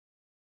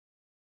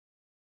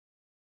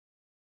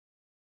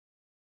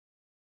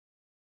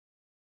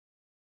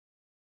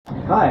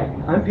Hi,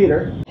 I'm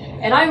Peter.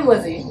 And I'm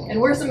Lizzie, and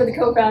we're some of the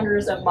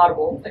co-founders of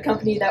Moddable, a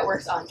company that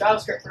works on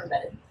JavaScript for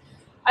embedded.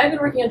 I've been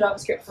working on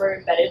JavaScript for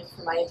embedded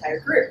for my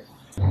entire career.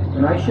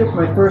 And I shipped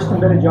my first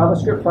embedded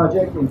JavaScript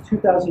project in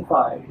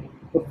 2005.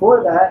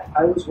 Before that,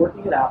 I was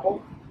working at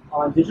Apple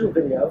on digital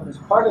video, and as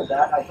part of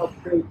that, I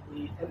helped create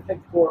the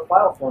MPEG-4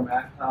 file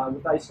format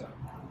with ISO.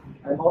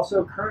 I'm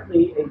also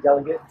currently a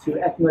delegate to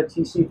ECMA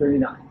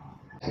TC39.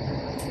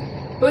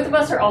 Both of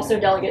us are also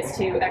delegates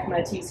to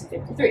ECMA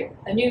TC53,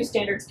 a new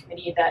standards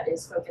committee that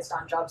is focused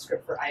on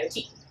JavaScript for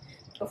IoT.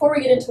 Before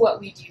we get into what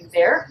we do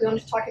there, we want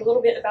to talk a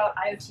little bit about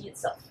IoT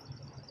itself.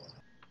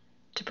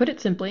 To put it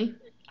simply,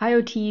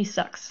 IoT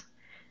sucks.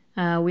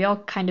 We all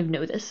kind of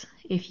know this.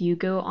 If you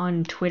go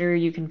on Twitter,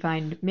 you can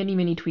find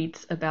many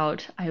tweets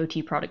about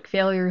IoT product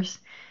failures.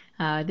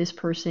 This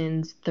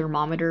person's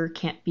thermometer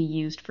can't be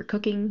used for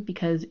cooking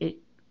because it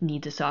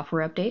needs a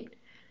software update.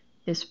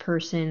 This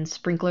person's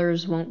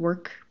sprinklers won't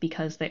work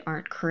because they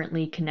aren't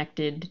currently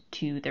connected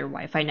to their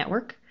Wi-Fi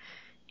network.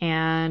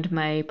 And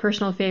my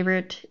personal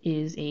favorite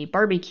is a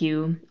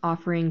barbecue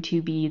offering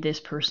to be this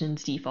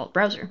person's default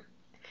browser.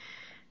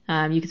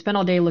 You can spend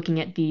all day looking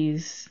at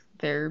these.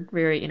 They're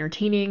very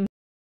entertaining,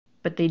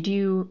 but they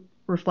do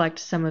reflect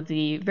some of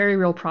the very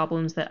real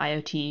problems that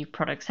IoT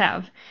products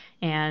have,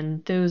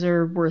 and those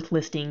are worth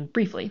listing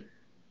briefly.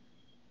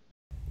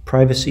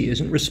 Privacy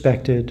isn't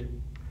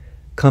respected.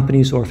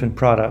 Companies orphan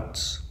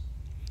products.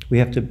 We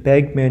have to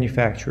beg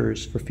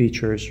manufacturers for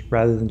features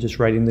rather than just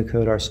writing the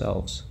code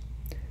ourselves.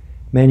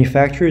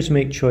 Manufacturers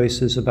make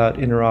choices about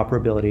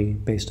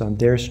interoperability based on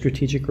their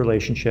strategic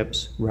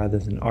relationships rather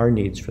than our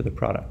needs for the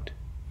product.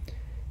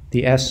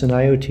 The S in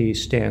IoT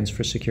stands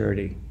for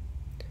security.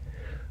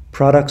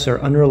 Products are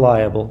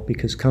unreliable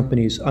because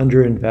companies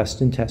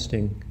underinvest in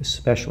testing,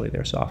 especially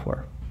their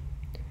software.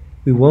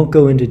 We won't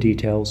go into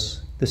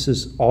details. This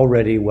is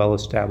already well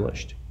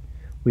established.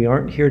 We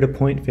aren't here to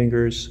point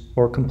fingers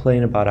or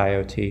complain about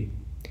IoT.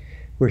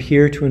 We're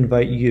here to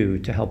invite you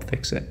to help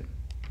fix it.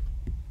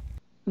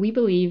 We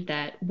believe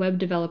that web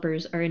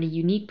developers are in a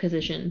unique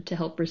position to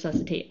help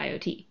resuscitate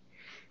IoT.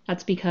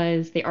 That's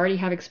because they already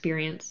have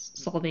experience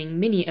solving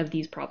many of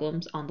these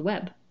problems on the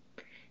web.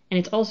 And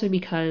it's also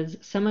because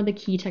some of the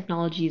key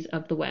technologies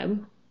of the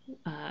web,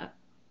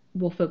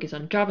 we'll focus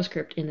on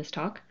JavaScript in this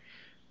talk,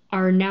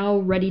 are now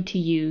ready to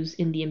use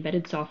in the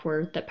embedded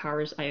software that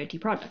powers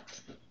IoT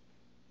products.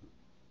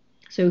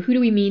 So who do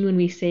we mean when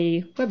we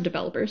say web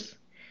developers?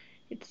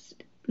 It's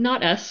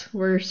not us.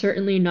 We're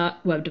certainly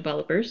not web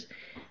developers.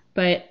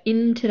 But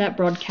into that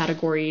broad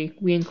category,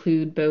 we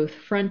include both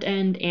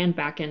front-end and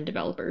back-end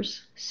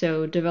developers.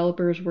 So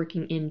developers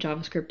working in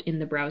JavaScript in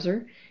the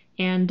browser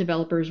and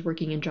developers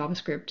working in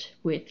JavaScript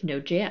with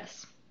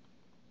Node.js.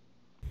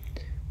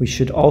 We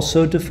should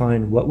also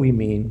define what we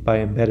mean by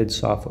embedded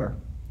software.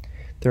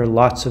 There are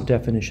lots of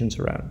definitions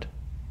around.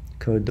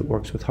 Code that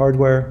works with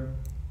hardware,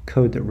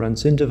 code that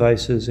runs in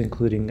devices,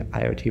 including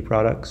IoT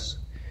products,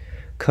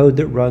 code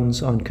that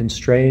runs on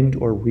constrained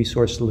or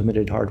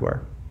resource-limited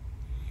hardware.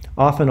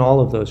 Often all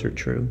of those are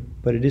true,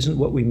 but it isn't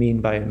what we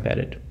mean by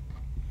embedded.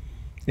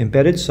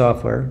 Embedded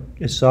software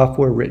is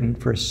software written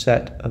for a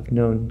set of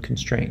known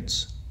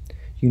constraints.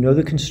 You know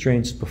the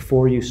constraints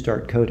before you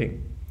start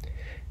coding.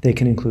 They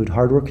can include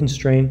hardware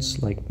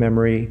constraints like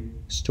memory,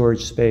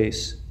 storage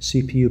space,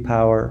 CPU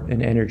power,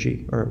 and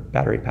energy, or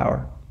battery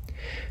power.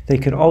 They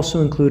can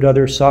also include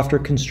other softer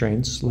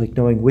constraints like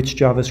knowing which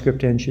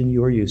JavaScript engine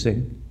you are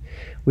using,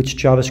 which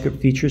JavaScript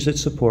features it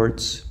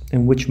supports,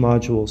 and which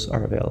modules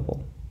are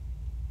available.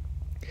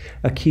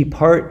 A key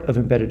part of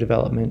embedded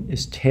development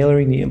is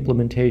tailoring the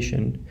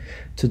implementation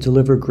to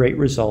deliver great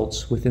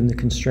results within the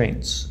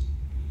constraints.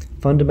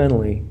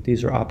 Fundamentally,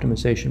 these are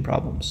optimization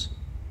problems.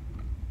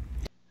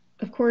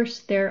 Of course,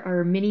 there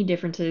are many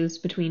differences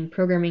between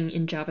programming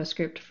in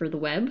JavaScript for the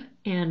web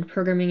and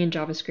programming in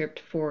JavaScript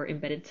for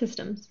embedded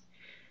systems.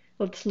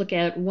 Let's look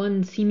at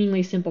one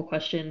seemingly simple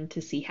question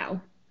to see how.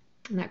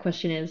 And that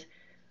question is,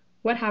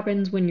 what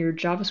happens when your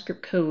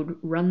JavaScript code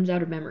runs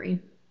out of memory?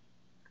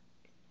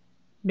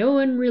 No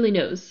one really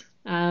knows.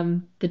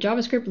 The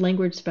JavaScript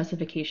language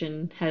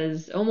specification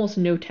has almost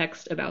no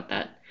text about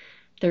that.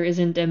 There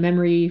isn't a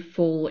memory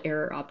full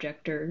error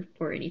object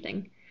or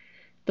anything.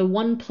 The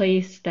one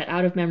place that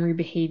out-of-memory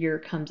behavior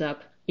comes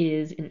up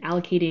is in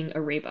allocating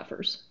array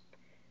buffers.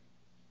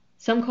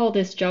 Some call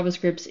this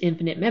JavaScript's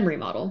infinite memory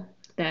model,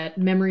 that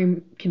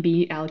memory can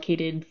be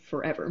allocated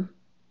forever.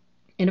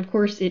 And of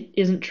course, it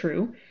isn't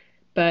true,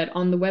 but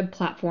on the web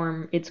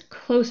platform, it's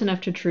close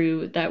enough to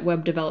true that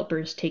web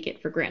developers take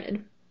it for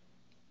granted.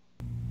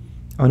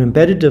 On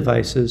embedded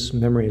devices,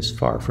 memory is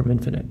far from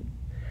infinite.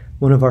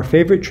 One of our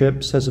favorite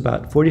trips has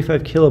about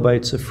 45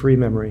 kilobytes of free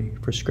memory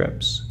for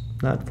scripts.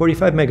 Not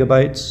 45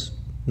 megabytes,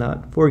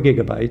 not 4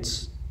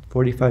 gigabytes,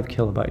 45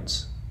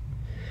 kilobytes.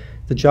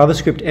 The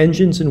JavaScript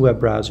engines in web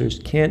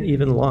browsers can't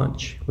even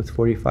launch with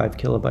 45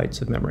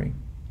 kilobytes of memory.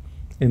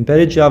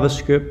 Embedded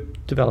JavaScript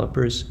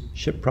developers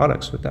ship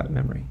products with that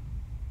memory.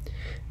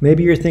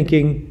 Maybe you're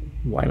thinking,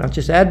 why not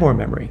just add more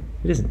memory?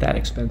 It isn't that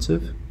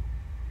expensive.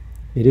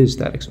 It is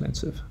that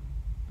expensive.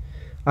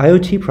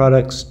 IoT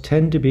products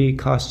tend to be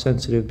cost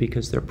sensitive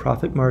because their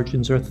profit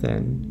margins are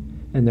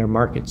thin and their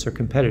markets are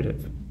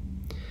competitive.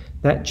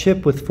 That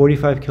chip with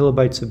 45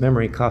 kilobytes of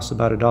memory costs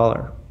about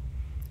 $1.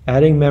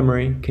 Adding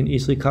memory can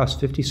easily cost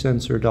 50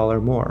 cents or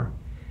 $1 more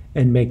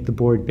and make the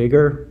board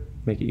bigger,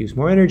 make it use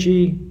more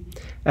energy,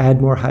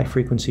 add more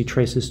high-frequency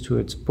traces to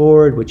its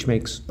board, which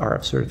makes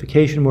RF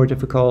certification more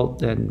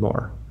difficult, and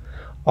more.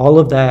 All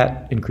of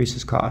that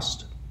increases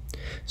cost.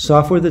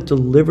 Software that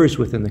delivers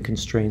within the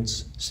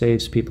constraints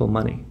saves people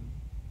money.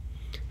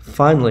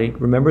 Finally,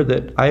 remember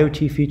that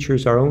IoT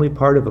features are only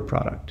part of a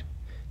product.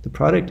 The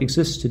product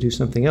exists to do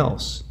something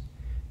else.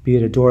 Be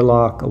it a door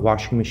lock, a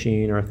washing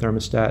machine, or a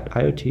thermostat,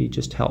 IoT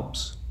just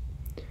helps.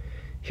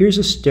 Here's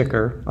a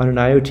sticker on an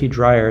IoT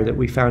dryer that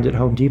we found at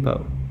Home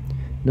Depot.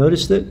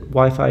 Notice that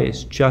Wi-Fi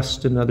is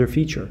just another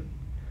feature,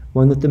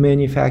 one that the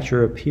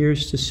manufacturer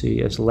appears to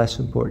see as less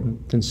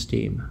important than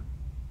Steam.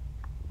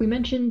 We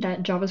mentioned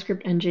that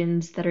JavaScript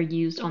engines that are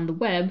used on the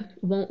web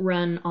won't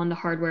run on the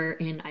hardware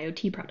in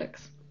IoT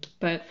products.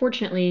 But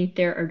fortunately,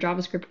 there are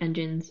JavaScript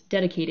engines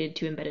dedicated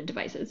to embedded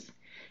devices.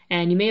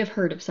 And you may have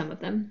heard of some of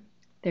them.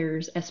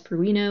 There's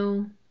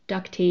Esperino,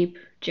 Ducktape,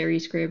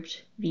 JerryScript,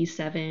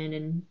 V7,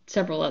 and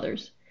several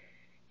others.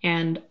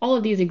 And all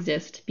of these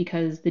exist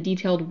because the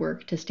detailed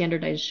work to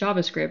standardize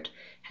JavaScript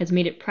has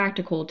made it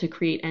practical to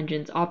create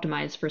engines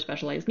optimized for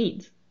specialized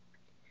needs.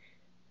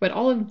 What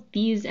all of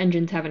these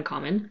engines have in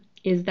common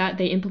is that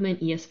they implement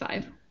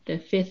ES5, the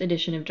 5th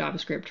edition of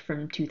JavaScript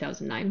from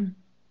 2009.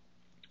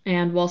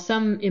 And while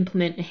some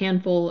implement a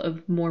handful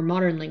of more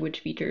modern language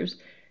features,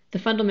 the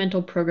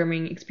fundamental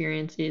programming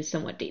experience is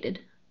somewhat dated.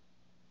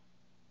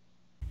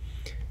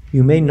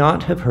 You may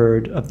not have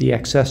heard of the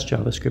XS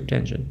JavaScript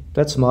engine.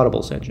 That's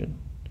Moddable's engine.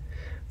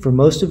 For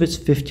most of its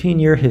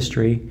 15-year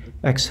history,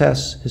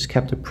 XS has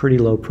kept a pretty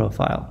low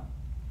profile.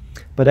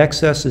 But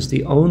XS is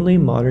the only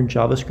modern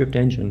JavaScript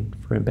engine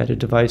for embedded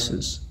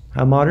devices.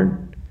 How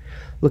modern?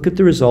 Look at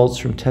the results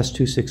from Test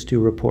 262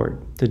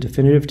 report, the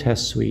definitive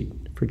test suite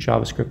for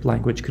JavaScript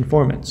language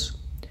conformance.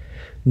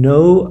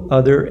 No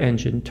other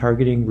engine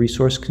targeting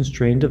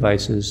resource-constrained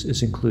devices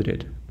is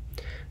included.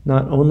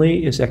 Not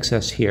only is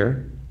XS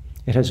here,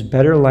 it has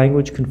better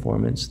language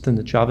conformance than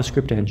the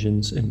JavaScript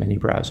engines in many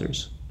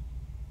browsers.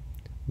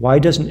 Why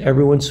doesn't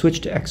everyone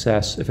switch to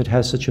XS if it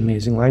has such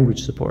amazing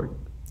language support?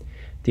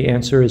 The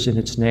answer is in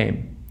its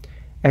name.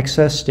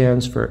 XS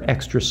stands for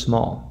extra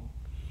small.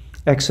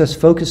 XS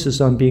focuses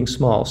on being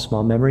small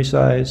memory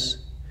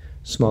size,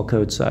 small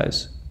code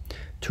size,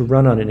 to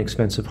run on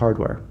inexpensive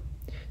hardware.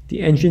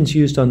 The engines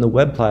used on the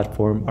web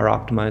platform are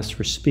optimized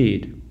for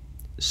speed.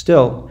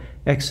 Still,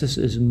 XS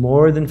is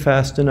more than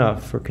fast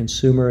enough for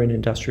consumer and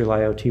industrial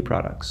IoT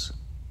products.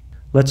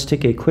 Let's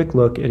take a quick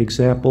look at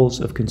examples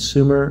of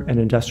consumer and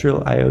industrial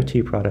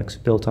IoT products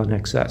built on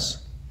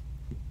XS.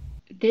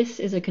 This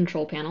is a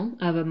control panel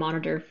of a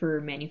monitor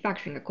for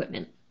manufacturing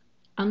equipment.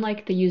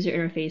 Unlike the user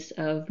interface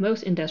of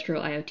most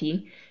industrial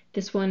IoT,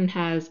 this one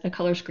has a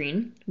color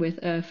screen with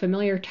a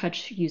familiar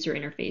touch user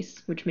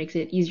interface, which makes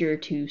it easier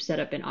to set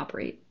up and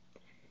operate.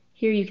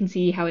 Here you can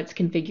see how it's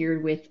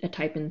configured with a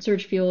type and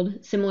search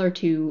field similar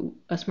to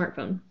a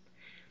smartphone.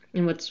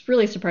 And what's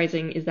really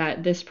surprising is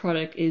that this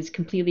product is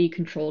completely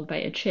controlled by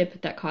a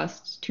chip that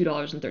costs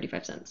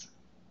 $2.35.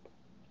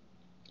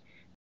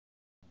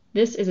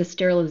 This is a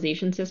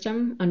sterilization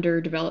system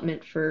under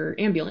development for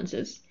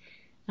ambulances.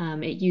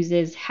 It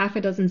uses half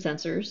a dozen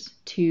sensors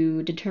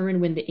to determine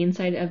when the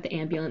inside of the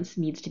ambulance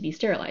needs to be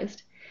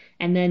sterilized.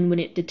 And then when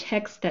it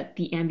detects that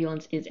the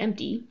ambulance is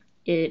empty,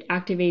 it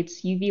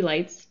activates UV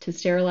lights to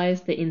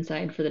sterilize the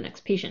inside for the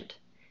next patient.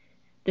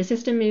 The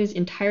system is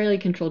entirely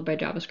controlled by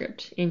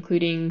JavaScript,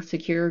 including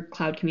secure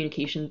cloud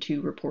communication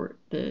to report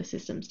the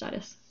system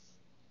status.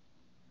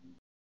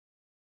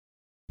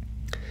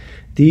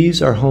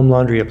 These are home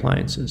laundry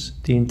appliances.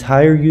 The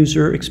entire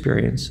user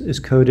experience is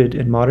coded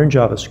in modern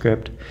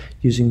JavaScript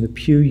using the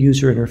Pew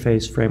user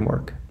interface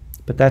framework.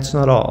 But that's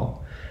not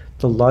all.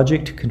 The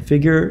logic to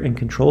configure and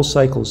control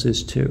cycles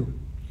is too.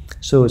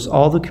 So is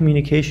all the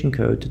communication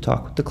code to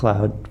talk with the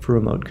cloud for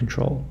remote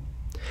control.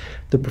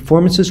 The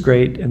performance is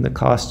great and the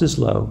cost is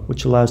low,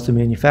 which allows the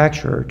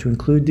manufacturer to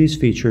include these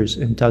features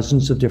in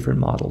dozens of different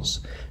models,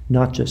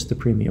 not just the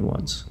premium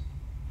ones.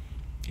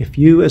 If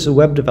you, as a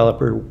web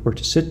developer, were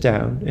to sit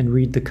down and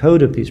read the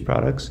code of these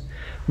products,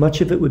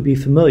 much of it would be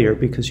familiar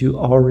because you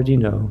already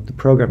know the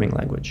programming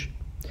language.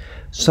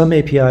 Some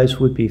APIs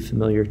would be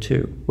familiar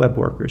too, web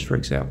workers, for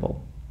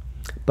example.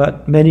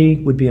 But many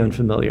would be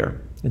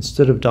unfamiliar.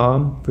 Instead of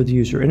DOM for the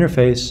user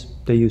interface,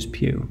 they use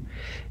Pew.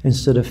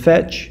 Instead of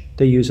fetch,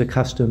 they use a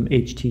custom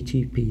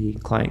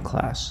HTTP client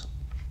class.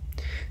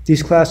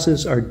 These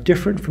classes are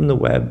different from the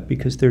web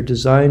because they're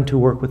designed to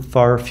work with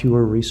far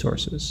fewer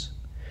resources.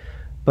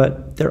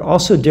 But they're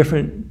also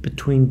different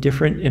between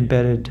different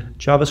embedded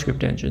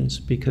JavaScript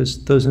engines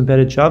because those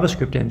embedded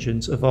JavaScript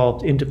engines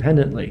evolved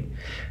independently,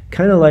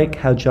 kind of like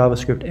how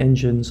JavaScript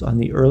engines on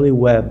the early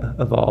web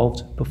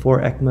evolved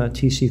before ECMA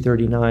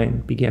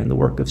TC39 began the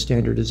work of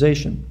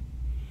standardization.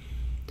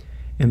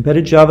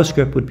 Embedded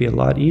JavaScript would be a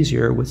lot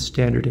easier with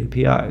standard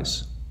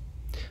APIs.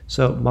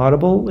 So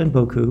Moddable and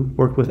Boku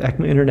worked with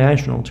ECMA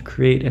International to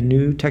create a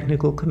new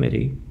technical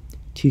committee,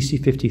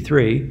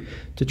 TC53,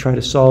 to try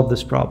to solve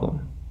this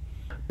problem.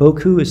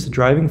 Boku is the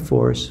driving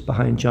force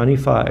behind Johnny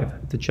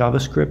 5, the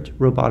JavaScript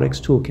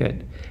robotics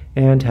toolkit,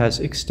 and has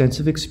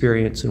extensive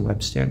experience in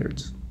web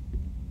standards.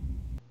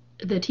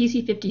 The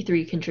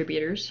TC53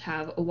 contributors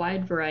have a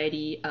wide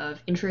variety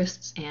of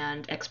interests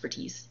and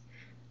expertise.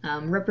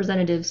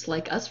 Representatives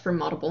like us from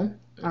Moddable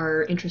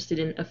are interested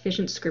in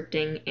efficient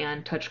scripting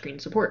and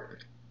touchscreen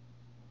support.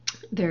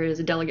 There is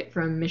a delegate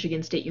from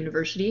Michigan State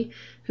University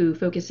who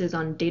focuses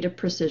on data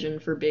precision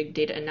for big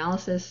data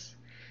analysis,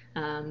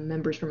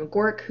 members from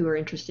Agoric who are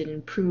interested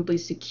in provably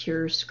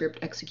secure script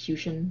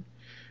execution.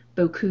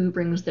 Boku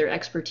brings their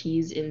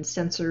expertise in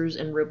sensors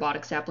and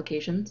robotics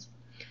applications.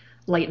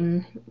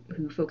 Lighten,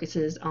 who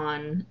focuses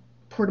on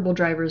portable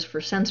drivers for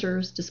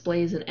sensors,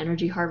 displays, and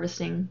energy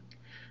harvesting.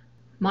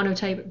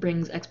 Monotype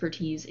brings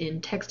expertise in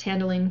text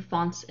handling,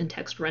 fonts, and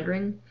text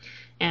rendering.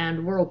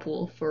 And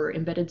Whirlpool for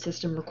embedded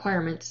system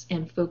requirements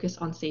and focus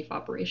on safe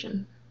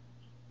operation.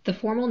 The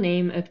formal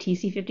name of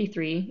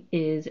TC53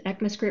 is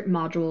ECMAScript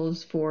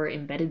Modules for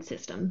Embedded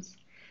Systems.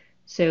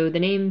 So the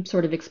name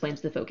sort of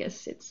explains the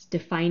focus. It's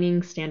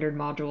defining standard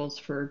modules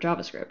for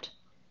JavaScript.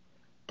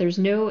 There's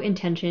no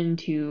intention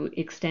to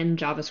extend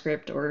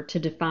JavaScript or to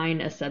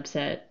define a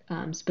subset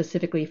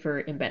specifically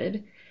for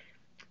embedded.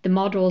 The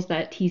modules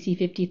that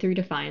TC53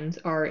 defines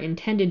are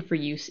intended for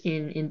use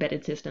in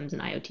embedded systems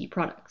and IoT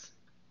products.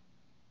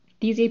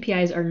 These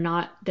APIs are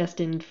not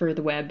destined for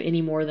the web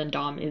any more than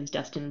DOM is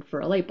destined for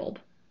a light bulb.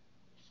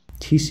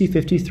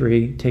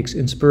 TC53 takes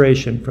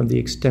inspiration from the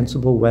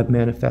Extensible Web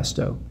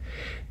Manifesto,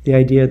 the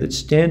idea that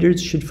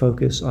standards should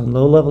focus on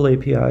low-level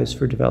APIs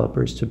for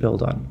developers to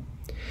build on.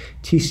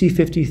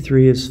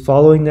 TC53 is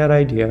following that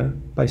idea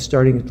by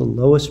starting at the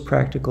lowest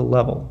practical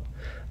level,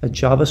 a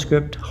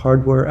JavaScript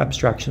hardware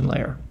abstraction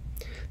layer.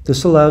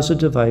 This allows a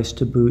device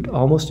to boot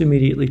almost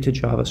immediately to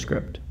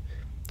JavaScript.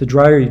 The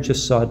dryer you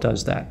just saw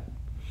does that.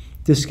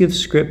 This gives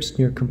scripts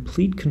near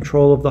complete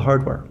control of the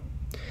hardware.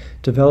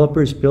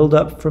 Developers build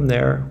up from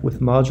there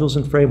with modules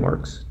and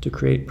frameworks to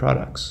create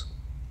products.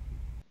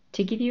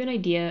 To give you an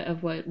idea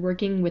of what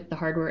working with the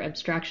hardware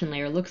abstraction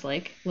layer looks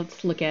like,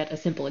 let's look at a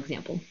simple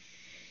example.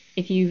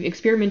 If you've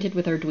experimented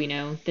with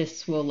Arduino,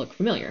 this will look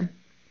familiar.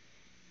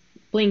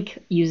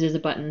 Blink uses a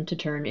button to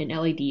turn an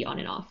LED on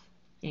and off,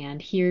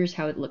 and here's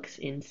how it looks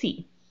in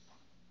C.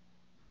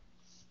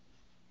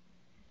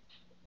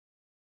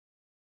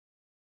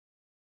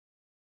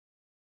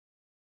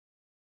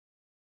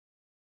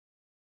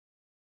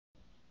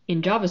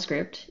 In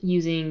JavaScript,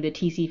 using the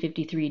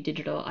TC53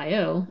 digital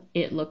I/O,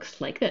 it looks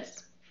like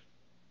this.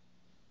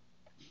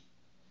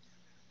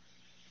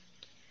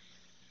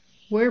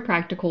 Where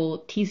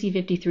practical,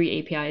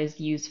 TC53 APIs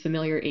use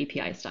familiar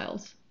API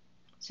styles.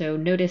 So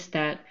notice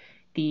that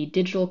the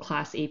digital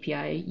class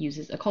API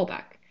uses a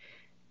callback.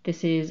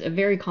 This is a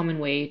very common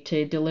way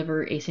to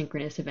deliver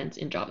asynchronous events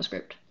in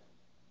JavaScript.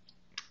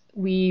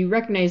 We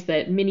recognize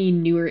that many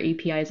newer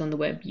APIs on the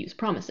web use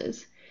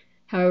promises.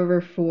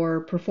 However,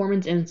 for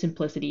performance and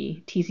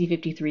simplicity,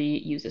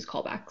 TC53 uses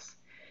callbacks.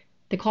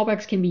 The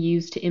callbacks can be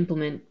used to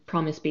implement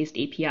promise-based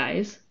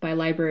APIs by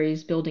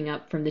libraries building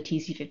up from the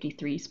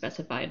TC53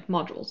 specified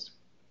modules.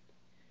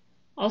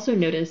 Also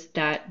notice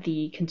that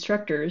the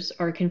constructors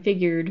are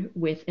configured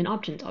with an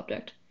options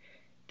object.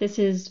 This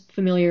is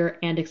familiar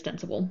and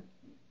extensible.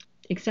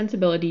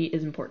 Extensibility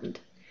is important.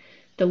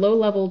 The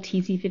low-level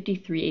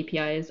TC53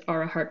 APIs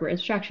are a hardware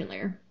abstraction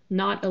layer,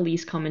 not a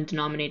least common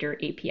denominator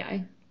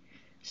API.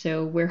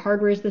 So where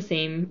hardware is the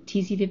same,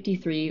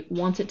 TC53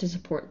 wants it to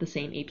support the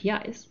same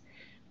APIs.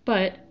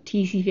 But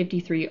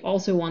TC53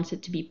 also wants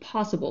it to be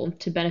possible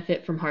to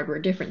benefit from hardware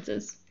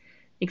differences.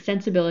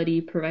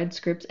 Extensibility provides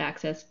scripts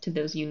access to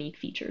those unique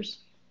features.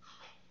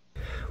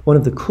 One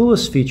of the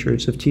coolest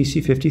features of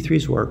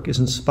TC53's work is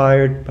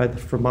inspired by the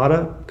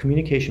Fermata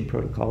communication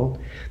protocol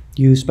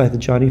used by the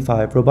Johnny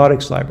 5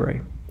 robotics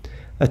library.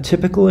 A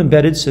typical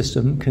embedded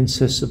system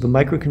consists of a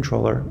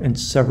microcontroller and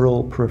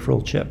several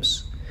peripheral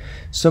chips.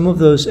 Some of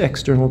those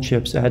external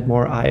chips add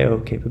more I/O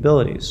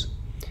capabilities.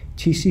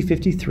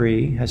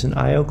 TC53 has an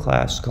I/O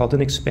class called an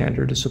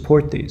expander to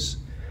support these.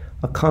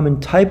 A common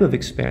type of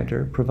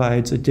expander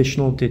provides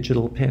additional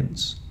digital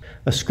pins.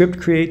 A script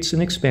creates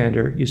an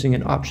expander using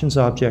an options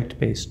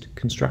object-based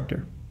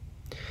constructor.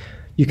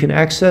 You can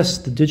access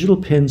the digital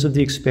pins of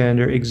the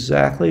expander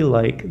exactly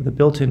like the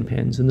built-in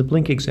pins in the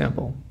Blink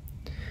example.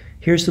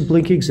 Here's the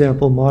Blink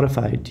example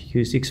modified to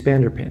use the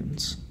expander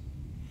pins.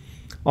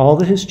 All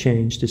that has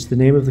changed is the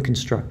name of the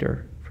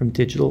constructor from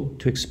digital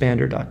to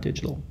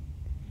expander.digital.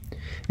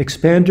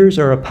 Expanders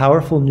are a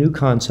powerful new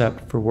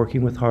concept for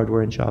working with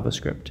hardware in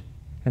JavaScript,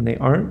 and they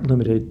aren't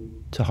limited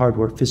to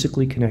hardware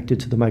physically connected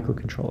to the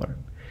microcontroller.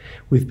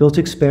 We've built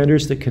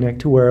expanders that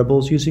connect to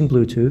wearables using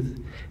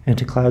Bluetooth and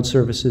to cloud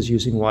services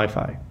using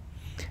Wi-Fi.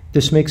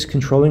 This makes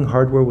controlling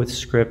hardware with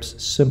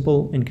scripts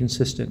simple and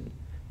consistent,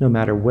 no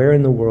matter where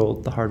in the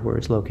world the hardware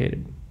is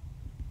located.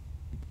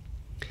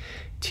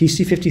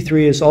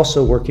 TC53 is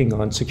also working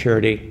on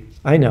security.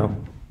 I know,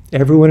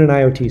 Everyone in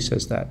IoT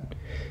says that.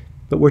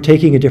 But we're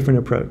taking a different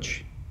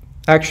approach.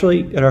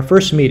 Actually, at our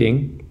first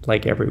meeting,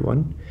 like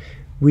everyone,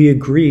 we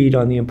agreed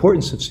on the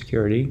importance of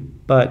security,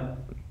 but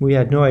we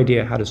had no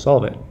idea how to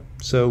solve it,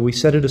 so we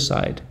set it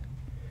aside.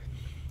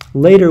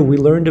 Later, we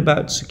learned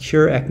about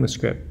Secure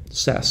ECMAScript,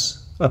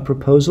 SES, a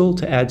proposal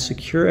to add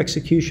secure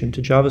execution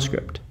to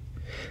JavaScript.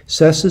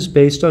 SES is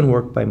based on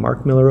work by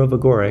Mark Miller of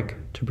Agoric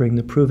to bring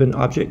the proven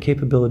object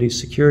capabilities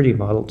security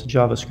model to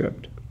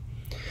JavaScript.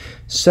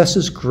 SES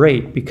is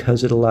great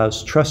because it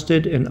allows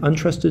trusted and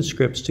untrusted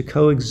scripts to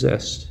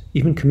coexist,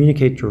 even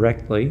communicate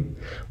directly,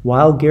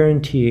 while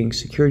guaranteeing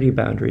security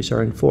boundaries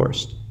are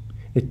enforced.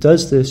 It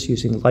does this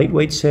using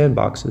lightweight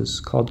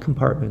sandboxes called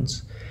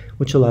compartments,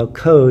 which allow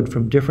code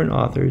from different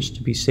authors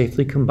to be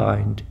safely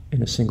combined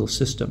in a single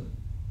system.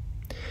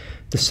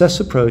 The SES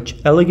approach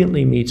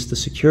elegantly meets the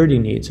security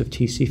needs of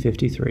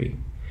TC53,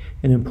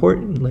 and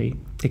importantly,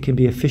 it can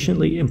be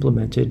efficiently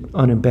implemented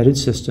on embedded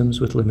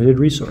systems with limited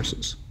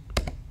resources.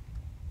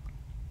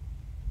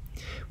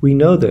 We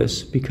know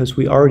this because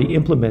we already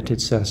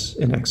implemented SES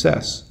in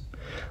XS.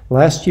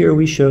 Last year,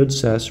 we showed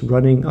SES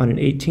running on an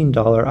 $18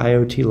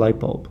 IoT light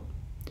bulb.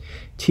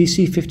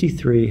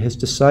 TC53 has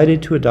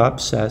decided to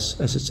adopt SES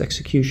as its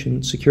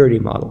execution security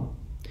model.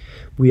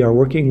 We are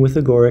working with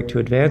Agoric to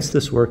advance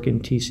this work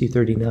in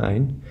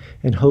TC39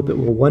 and hope it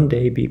will one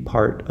day be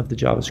part of the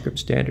JavaScript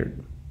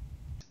standard.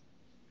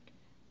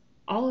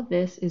 All of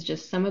this is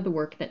just some of the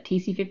work that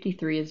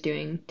TC53 is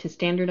doing to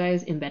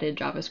standardize embedded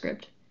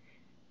JavaScript.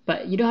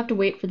 But you don't have to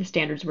wait for the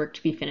standards work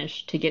to be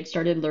finished to get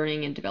started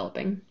learning and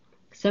developing.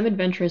 Some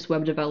adventurous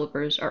web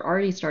developers are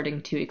already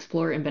starting to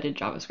explore embedded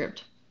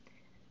JavaScript.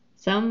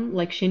 Some,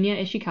 like Shinya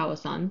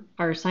Ishikawa-san,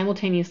 are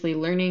simultaneously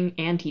learning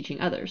and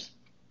teaching others.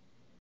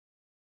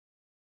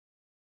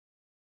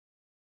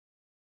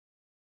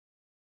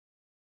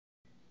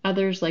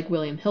 Others, like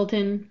William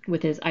Hilton,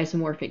 with his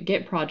isomorphic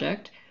Git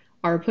project,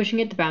 are pushing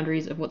at the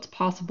boundaries of what's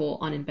possible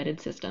on embedded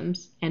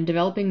systems and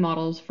developing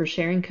models for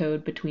sharing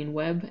code between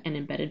web and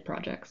embedded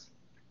projects.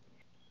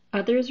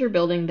 Others are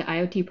building the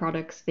IoT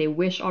products they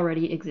wish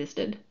already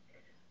existed.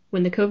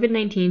 When the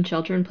COVID-19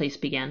 shelter-in-place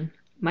began,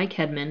 Mike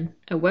Hedman,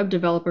 a web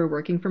developer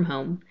working from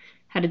home,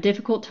 had a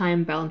difficult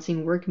time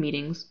balancing work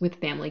meetings with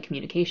family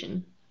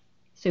communication.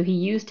 So he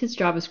used his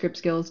JavaScript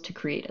skills to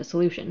create a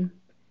solution.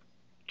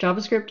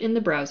 JavaScript in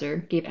the browser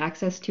gave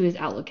access to his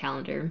Outlook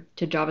calendar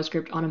to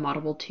JavaScript on a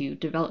Moddable 2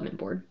 development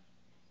board.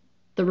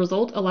 The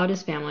result allowed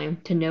his family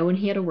to know when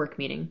he had a work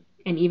meeting,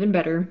 and even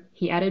better,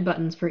 he added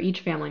buttons for each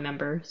family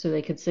member so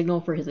they could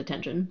signal for his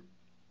attention.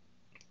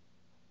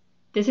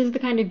 This is the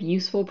kind of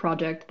useful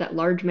project that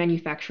large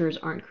manufacturers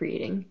aren't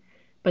creating,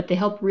 but they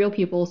help real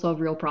people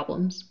solve real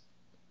problems.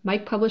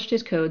 Mike published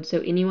his code so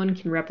anyone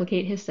can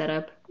replicate his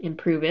setup,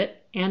 improve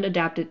it, and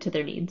adapt it to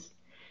their needs.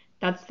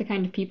 That's the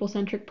kind of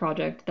people-centric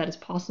project that is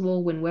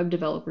possible when web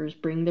developers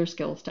bring their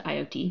skills to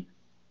IoT.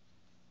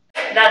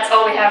 That's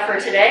all we have for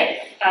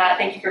today.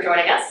 Thank you for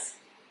joining us.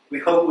 We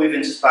hope we've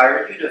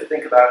inspired you to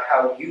think about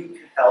how you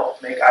can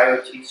help make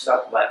IoT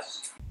suck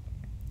less.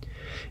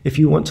 If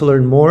you want to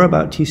learn more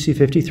about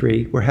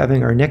TC53, we're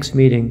having our next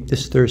meeting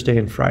this Thursday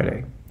and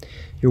Friday.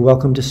 You're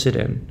welcome to sit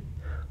in.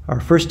 Our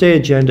first day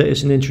agenda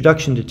is an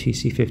introduction to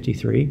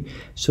TC53,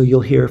 so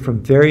you'll hear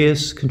from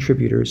various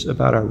contributors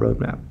about our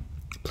roadmap.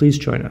 Please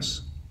join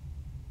us.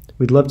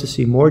 We'd love to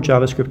see more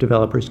JavaScript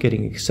developers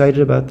getting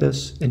excited about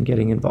this and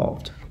getting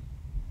involved.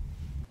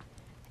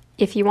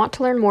 If you want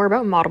to learn more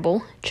about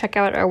Moddable, check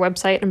out our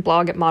website and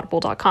blog at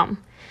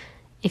moddable.com.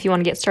 If you want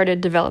to get started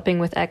developing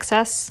with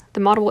XS,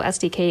 the Moddable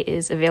SDK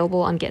is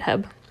available on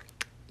GitHub.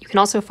 You can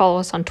also follow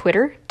us on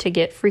Twitter to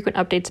get frequent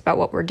updates about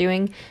what we're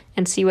doing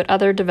and see what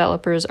other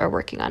developers are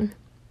working on.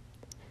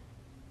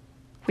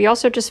 We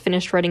also just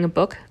finished writing a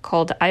book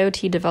called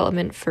IoT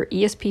Development for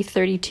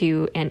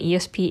ESP32 and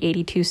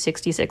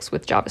ESP8266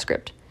 with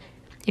JavaScript.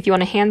 If you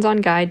want a hands-on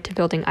guide to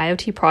building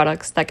IoT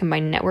products that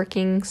combine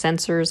networking,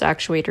 sensors,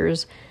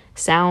 actuators,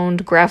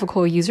 sound,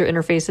 graphical user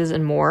interfaces,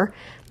 and more,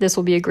 this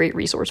will be a great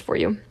resource for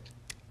you.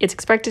 It's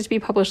expected to be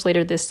published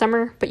later this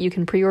summer, but you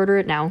can pre-order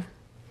it now.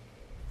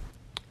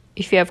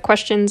 If you have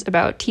questions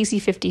about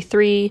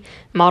TC53,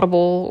 Moddable,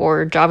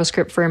 or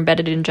JavaScript for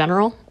embedded in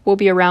general, we'll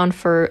be around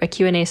for a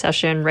Q&A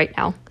session right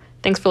now.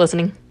 Thanks for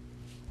listening.